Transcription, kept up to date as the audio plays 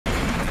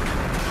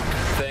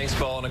Thanks,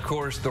 Paul. And of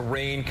course, the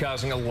rain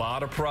causing a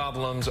lot of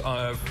problems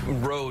on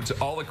roads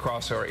all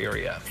across our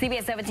area.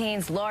 CBS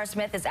 17's Laura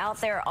Smith is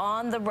out there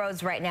on the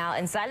roads right now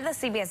inside of the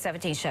CBS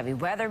 17 Chevy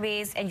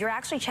Weatherby's, and you're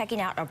actually checking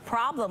out a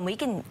problem we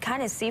can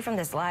kind of see from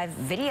this live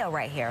video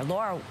right here.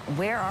 Laura,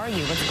 where are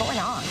you? What's going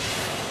on?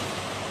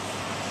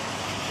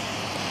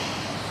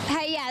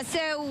 Hey, yeah,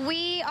 so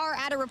we are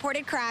at a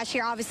reported crash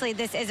here. Obviously,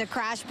 this is a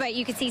crash, but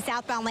you can see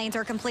southbound lanes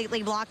are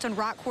completely blocked on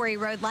Rock Quarry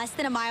Road, less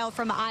than a mile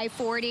from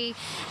I-40.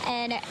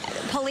 And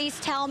police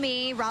tell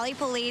me, Raleigh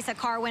police, a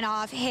car went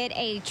off, hit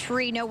a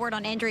tree. No word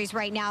on injuries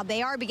right now.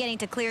 They are beginning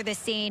to clear the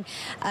scene.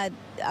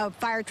 A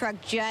fire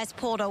truck just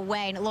pulled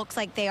away, and it looks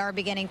like they are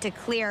beginning to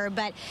clear.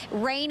 But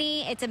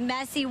rainy, it's a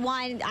messy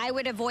one. I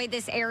would avoid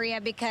this area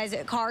because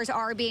cars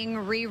are being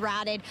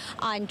rerouted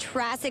on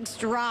Trassix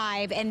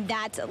Drive, and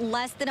that's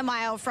less than a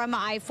mile from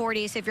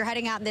I-40. So if you're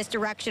heading out in this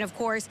direction, of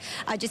course,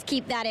 just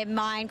keep that in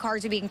mind.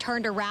 Cars are being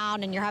turned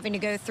around and you're having to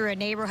go through a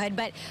neighborhood.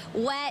 But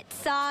wet,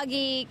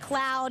 soggy,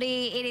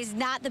 cloudy. It is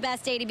not the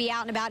best day to be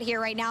out and about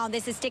here right now. And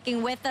this is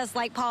sticking with us,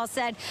 like Paul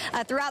said,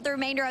 throughout the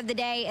remainder of the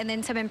day, and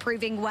then some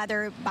improving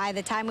weather by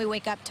the time we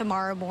wake up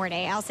tomorrow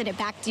morning. I'll send it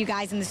back to you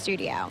guys in the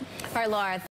studio. All right, Laura.